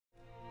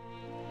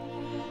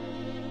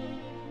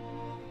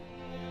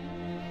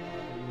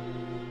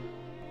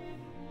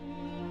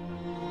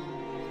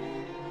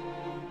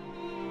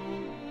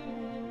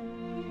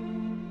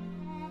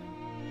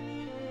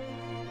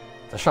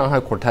The Shanghai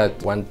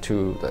Quartet went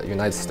to the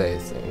United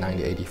States in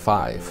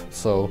 1985.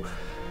 So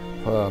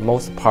for the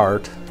most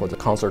part, for the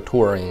concert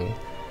touring,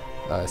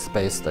 it's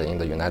based in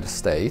the United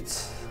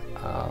States.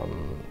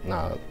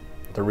 Now,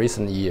 the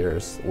recent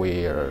years,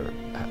 we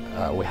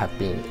have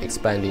been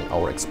expanding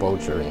our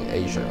exposure in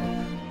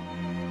Asia.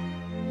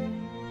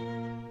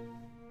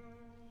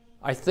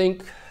 I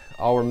think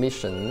our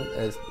mission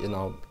is,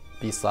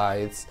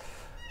 besides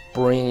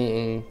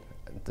bringing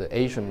the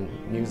Asian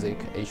music,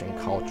 Asian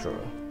culture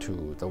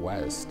to the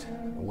West,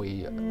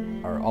 we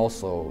are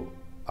also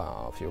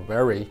feel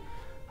very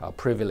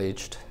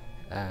privileged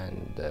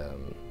and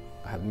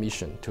have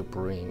mission to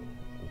bring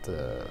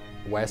the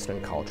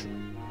Western culture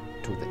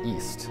to the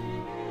East.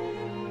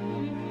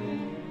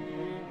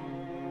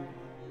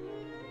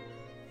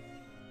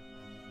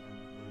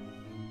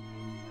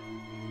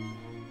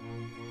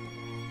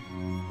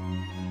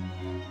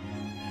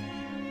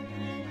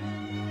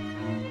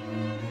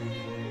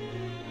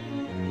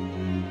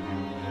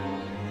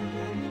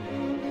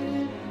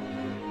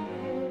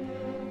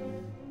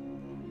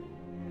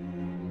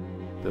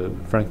 The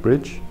Frank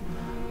Bridge,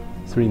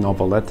 3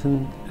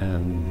 Novoletin,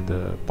 and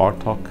the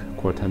Bartok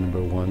Quartet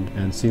No. 1.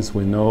 And since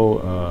we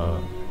know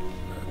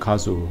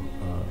Kazu,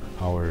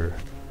 our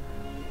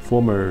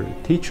former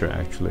teacher,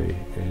 actually,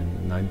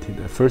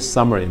 the first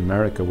summer in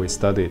America, we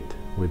studied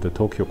with the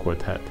Tokyo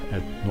Quartet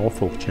at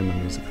Norfolk Chamber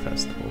Music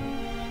Festival.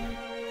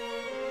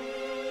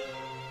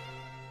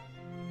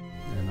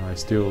 And I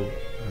still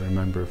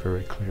remember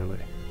very clearly.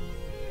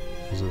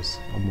 This was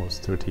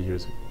almost 30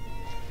 years ago.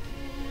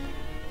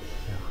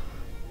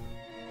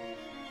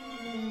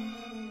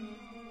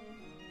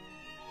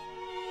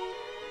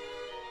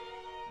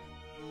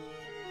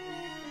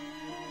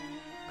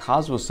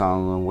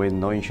 Kazu-san, we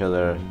know each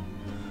other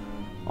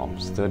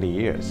almost 30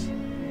 years.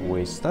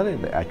 We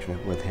studied actually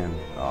with him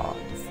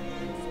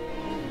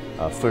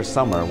first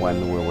summer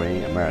when we were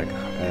in America.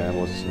 And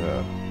it was,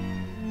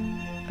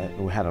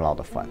 we had a lot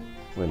of fun.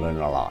 We learned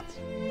a lot.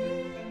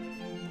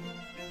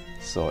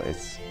 So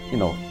it's,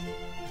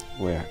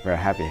 we're very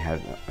happy to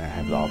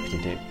have the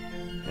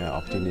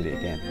opportunity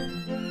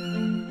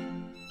again.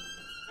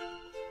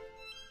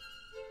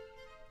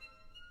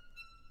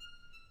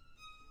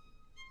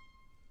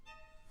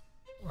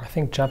 I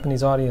think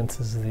Japanese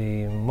audience is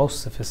the most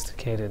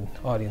sophisticated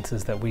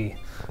audiences that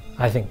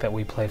I think that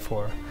we play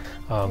for.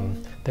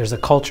 There's a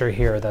culture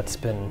here that's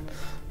been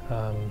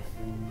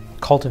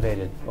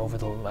cultivated over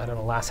the,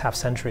 last half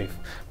century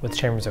with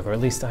chamber music, or at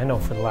least I know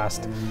for the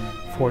last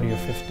 40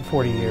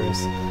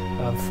 years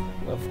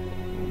of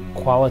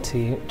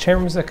quality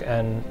chamber music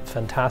and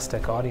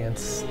fantastic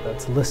audience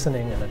that's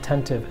listening and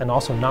attentive and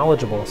also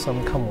knowledgeable.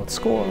 Some come with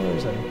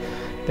scores,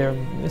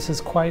 and this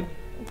is quite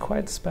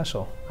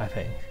special, I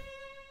think.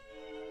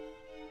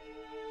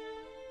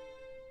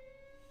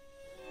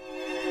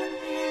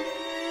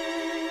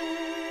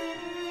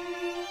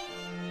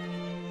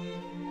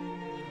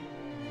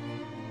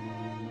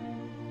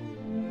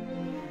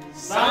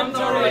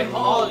 Suntory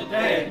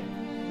holiday!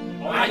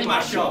 参り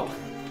ましょう!